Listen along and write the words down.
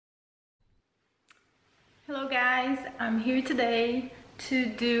Hello guys, I'm here today to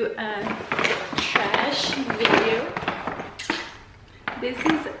do a trash video. This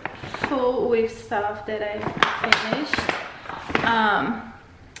is full with stuff that I finished.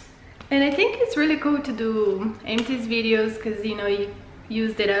 And I think it's really cool to do empties videos because you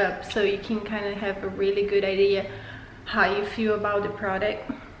used it up, so you can kind of have a really good idea how you feel about the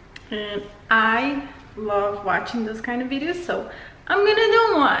product. And I love watching those kind of videos, so I'm gonna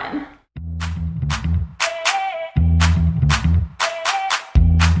do one.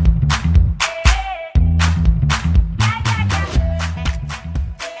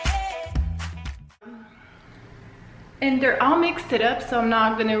 And they're all mixed it up, so I'm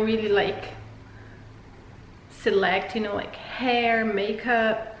not gonna really like select, like hair,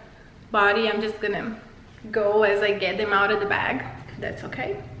 makeup, body. I'm just gonna go as I get them out of the bag, if that's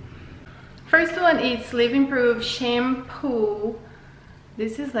okay. First one is Living Proof shampoo.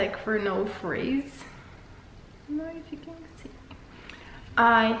 This is like for no frizz. I don't know if you can see.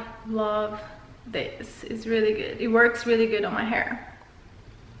 I love this. It's really good. It works really good on my hair.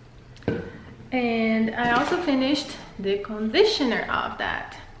 And I also finished the conditioner of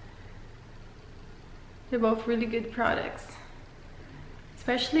that. They're both really good products,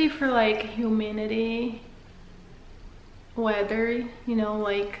 especially for like humidity, weather,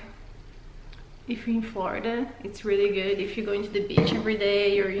 like if you're in Florida, it's really good. If you're going to the beach every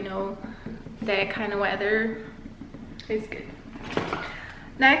day or that kind of weather, it's good.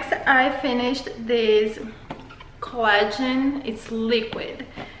 Next, I finished this collagen. It's liquid.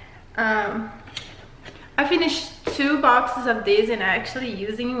 I finished 2 boxes of this and actually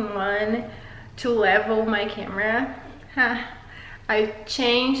using one to level my camera. I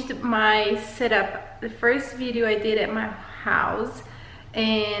changed my setup. The first video I did at my house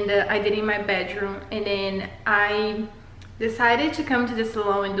and I did in my bedroom, and then I decided to come to the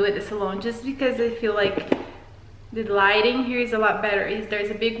salon and do it at the salon just because I feel like the lighting here is a lot better.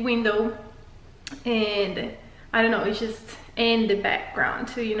 There's a big window and I don't know, it's just in the background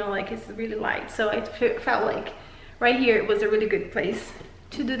too, like it's really light, so I felt like right here it was a really good place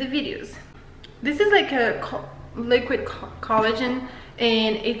to do the videos. This is like a liquid collagen,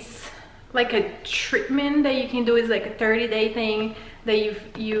 and it's like a treatment that you can do. It's like a 30-day thing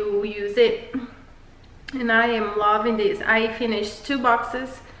that you use it, and I am loving this. I finished 2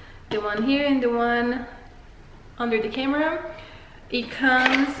 boxes, the one here and the one under the camera. It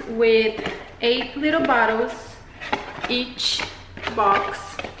comes with 8 little bottles each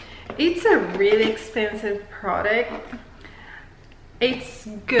box. It's a really expensive product. It's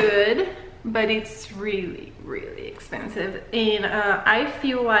good, but it's really expensive, and I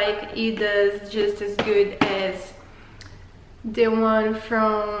feel like it does just as good as the one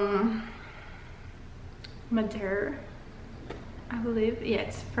from Modere, I believe. Yeah,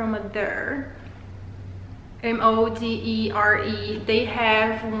 it's from Modere, M-O-D-E-R-E. They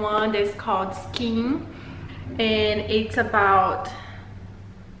have one that's called Skin, and it's about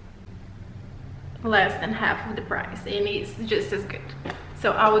less than half of the price, and it's just as good.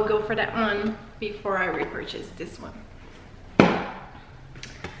 So I would go for that one before I repurchase this one.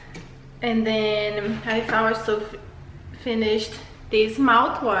 And then I also finished this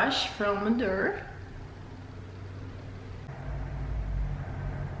mouthwash from Modere.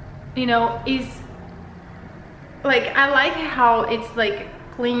 It's like, I like how it's like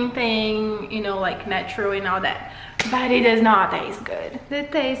clean thing, like natural and all that, but it does not taste good. The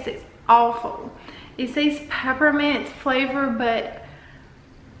taste is awful. It says peppermint flavor, but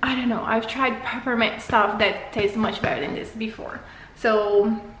I don't know, I've tried peppermint stuff that tastes much better than this before.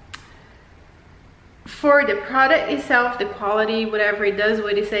 So for the product itself, the quality, whatever it does,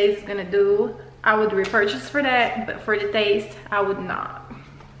 what it says it's gonna do, I would repurchase for that, but for the taste, I would not.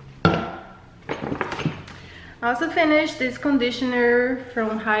 I also finished this conditioner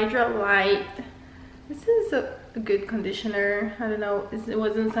from Hydra Light. This is a good conditioner. I don't know, it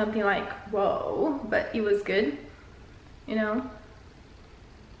wasn't something like whoa, but it was good, And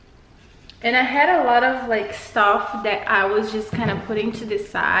I had a lot of like stuff that I was just kind of putting to the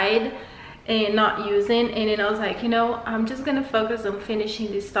side and not using, and then I was like, I'm just gonna focus on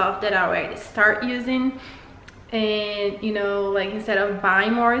finishing the stuff that I already start using. And like, instead of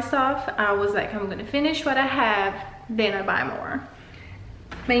buying more stuff, I was like, I'm gonna finish what I have, then I buy more,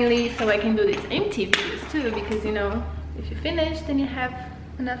 mainly so I can do these empty videos too, because if you finish, then you have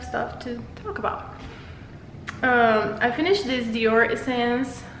enough stuff to talk about. I finished this Dior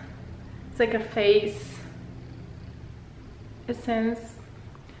essence. It's like a face essence.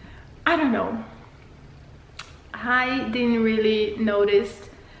 I don't know, I didn't really notice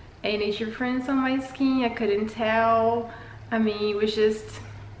any difference on my skin. I couldn't tell. I mean, it was just,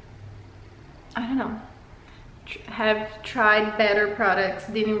 I don't know, have tried better products,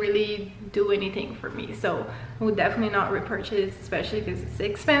 didn't really do anything for me. So I would definitely not repurchase, especially because it's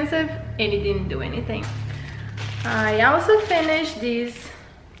expensive and it didn't do anything. I also finished these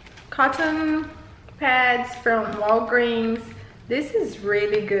cotton pads from Walgreens. This is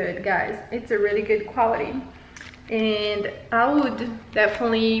really good, guys. It's a really good quality, and I would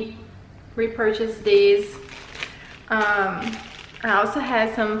definitely repurchase these. I also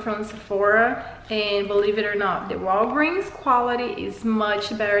had some from Sephora, and believe it or not, the Walgreens quality is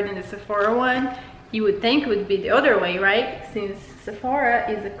much better than the Sephora one. You would think it would be the other way, right? Since Sephora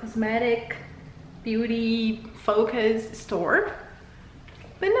is a cosmetic beauty focused store.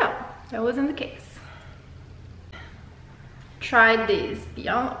 But no, that wasn't the case. Try this.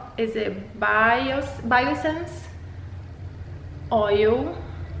 Beyond is a Biosense oil.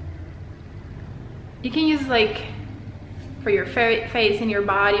 You can use like for your face and your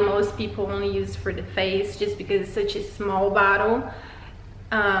body. Most people only use for the face just because it's such a small bottle.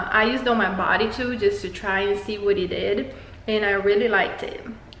 I used on my body too, just to try and see what it did, and I really liked it.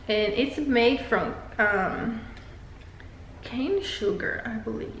 And it's made from cane sugar, I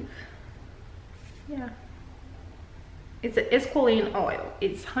believe. Yeah, it's a esqualene oil.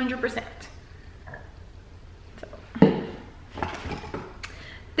 It's 100%.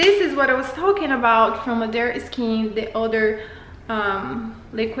 This is what I was talking about from Adare Skin, the other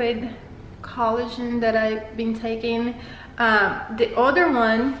liquid collagen that I've been taking. The other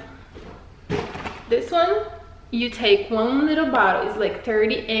one, this one, you take one little bottle. It's like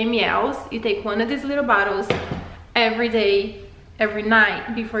 30 ml. You take one of these little bottles every day, every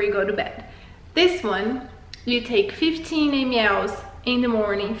night before you go to bed. This one, you take 15 ml in the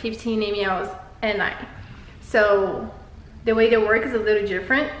morning, 15 ml at night. So the way they work is a little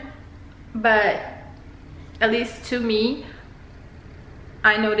different, but at least to me,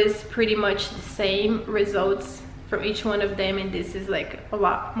 I noticed pretty much the same results from each one of them, and this is like a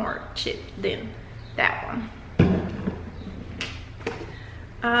lot more cheap than that one.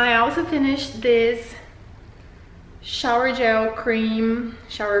 I also finished this shower cream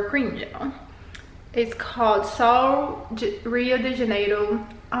gel. It's called Sol Rio de Janeiro.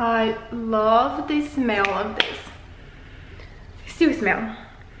 I love the smell of this. Still smell.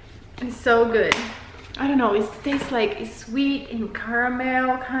 It's so good. I don't know, it tastes like a sweet and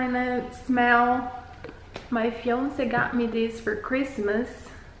caramel kind of smell. My fiance got me this for Christmas,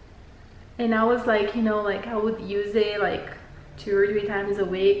 and I was like, you know, like I would use it like 2 or 3 times a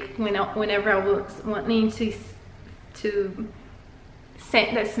week whenever I was wanting to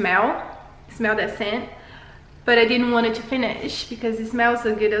scent that smell that scent, but I didn't want it to finish because it smells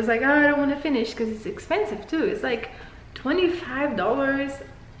so good. I was like, oh, I don't want to finish because it's expensive too. It's like $25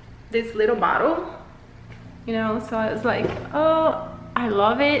 this little bottle, you know. So I was like, oh, I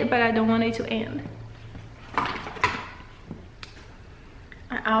love it, but I don't want it to end.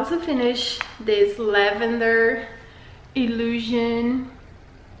 I also finished this lavender illusion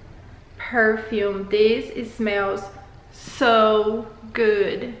perfume. This smells so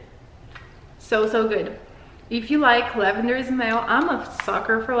good, so good. If you like lavender smell, I'm a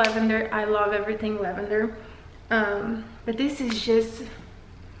sucker for lavender. I love everything lavender, but this is just,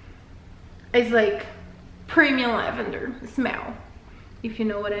 it's like premium lavender smell, if you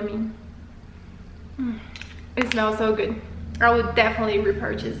know what I mean. It smells so good. I would definitely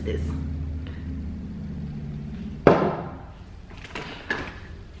repurchase this.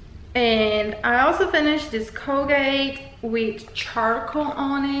 And I also finished this Colgate with charcoal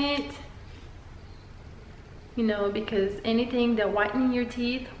on it, you know, because anything that whitening your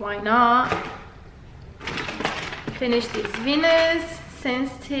teeth, why not? Finished this Venus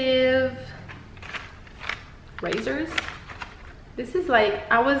sensitive razors. This is like,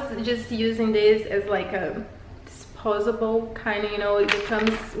 I was just using this as like a disposable kind of, you know, it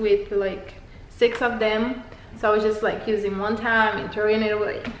comes with like 6 of them, so I was just like using one time and throwing it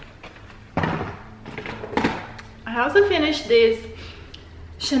away. I also finished this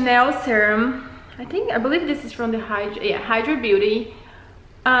Chanel serum. I believe this is from the Hydra Beauty.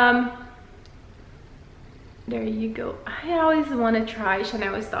 There you go. I always want to try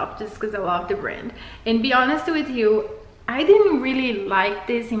Chanel stuff just because I love the brand. And be honest with you, I didn't really like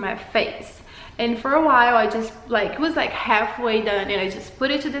this in my face. And for a while, I just like, it was like halfway done, and I just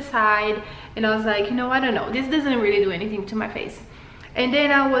put it to the side, and I was like, you know, I don't know, this doesn't really do anything to my face. And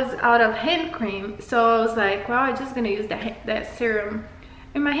then I was out of hand cream, so I was like, well, I'm just gonna use that serum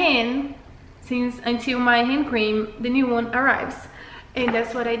in my hand until my hand cream, the new one, arrives. And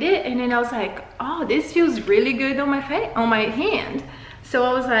that's what I did. And then I was like, oh, this feels really good on my face, on my hand. So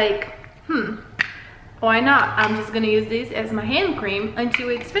I was like, why not? I'm just gonna use this as my hand cream until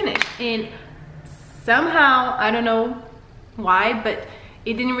it's finished. And somehow, I don't know why, but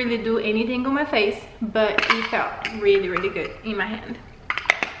it didn't really do anything on my face, but it felt really, really good in my hand.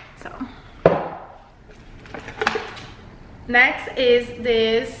 So next is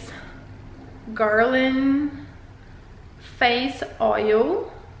this Garland face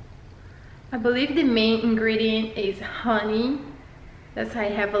oil. I believe the main ingredient is honey. That's why I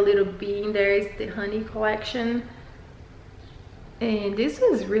have a little bee in there. It's the honey collection. And this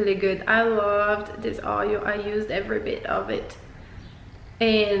was really good. I loved this oil. I used every bit of it.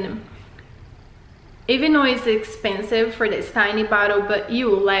 And even though it's expensive for this tiny bottle, but it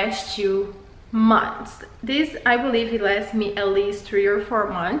will last you months. This, I believe it lasts me at least 3 or 4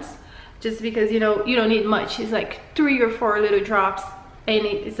 months, just because, you know, you don't need much. It's like 3 or 4 little drops and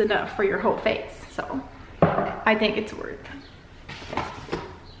it is enough for your whole face. So I think it's worth.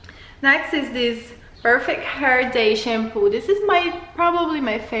 Next is this Perfect Hair Day shampoo. This is probably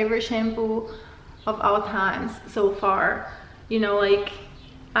my favorite shampoo of all times so far. You know, like,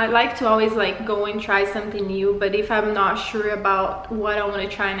 I like to always like go and try something new, but if I'm not sure about what I want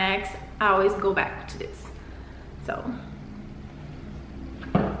to try next, I always go back to this. So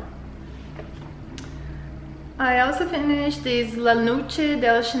I also finished this La Noche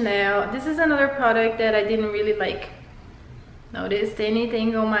del Chanel. This is another product that I didn't really like noticed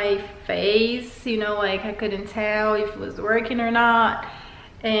anything on my face, you know, like I couldn't tell if it was working or not,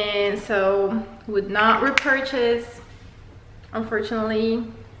 and so would not repurchase, unfortunately.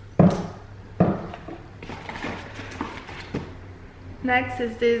 Next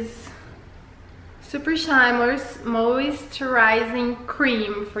is this Super Shine moisturizing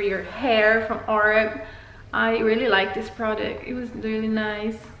cream for your hair from Orb. I really like this product. It was really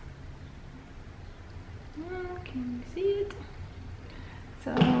nice. Can you see it?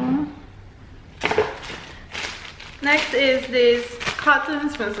 So next is this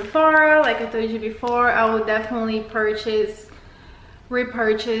cottons from Sephora. Like I told you before, I will definitely repurchase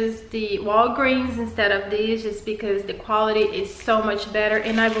the Walgreens instead of these, just because the quality is so much better,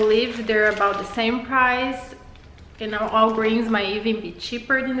 and I believe they're about the same price. And Walgreens might even be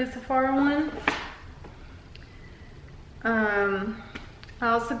cheaper than the Sephora one. I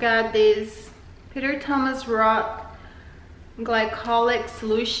also got this Peter Thomas Roth glycolic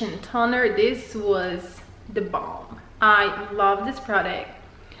solution toner. This was the bomb. I love this product.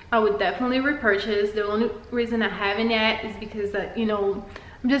 I would definitely repurchase. The only reason I haven't yet is because you know,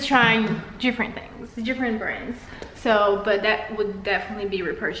 I'm just trying different things, different brands. So, but that would definitely be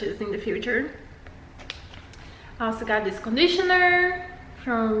repurchased in the future. I also got this conditioner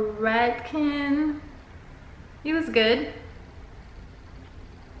from Redken. It was good.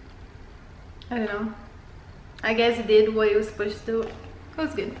 I don't know, I guess it did what it was supposed to do. It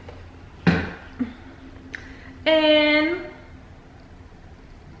was good. And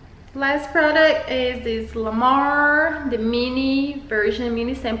last product is this Lamar, the mini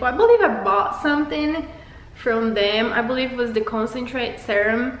sample. I believe I bought something from them. I believe it was the concentrate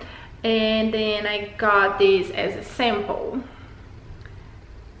serum, and then I got this as a sample.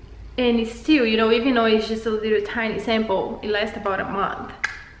 And it's still, you know, even though it's just a little tiny sample, it lasts about a month.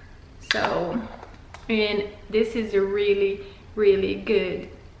 So, and this is a really, really good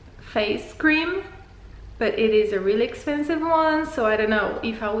face cream, but it is a really expensive one, so I don't know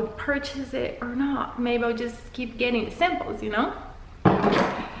if I would purchase it or not. Maybe I'll just keep getting the samples, you know.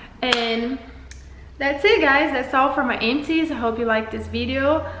 And that's it, guys. That's all for my empties. I hope you liked this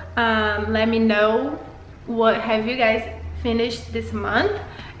video. Let me know what have you guys finished this month,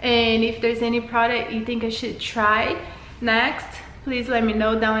 and if there's any product you think I should try next, please let me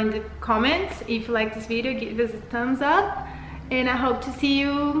know down in the comments. If you like this video, give us a thumbs up, and I hope to see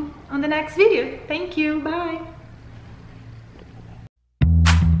you on the next video. Thank you. Bye.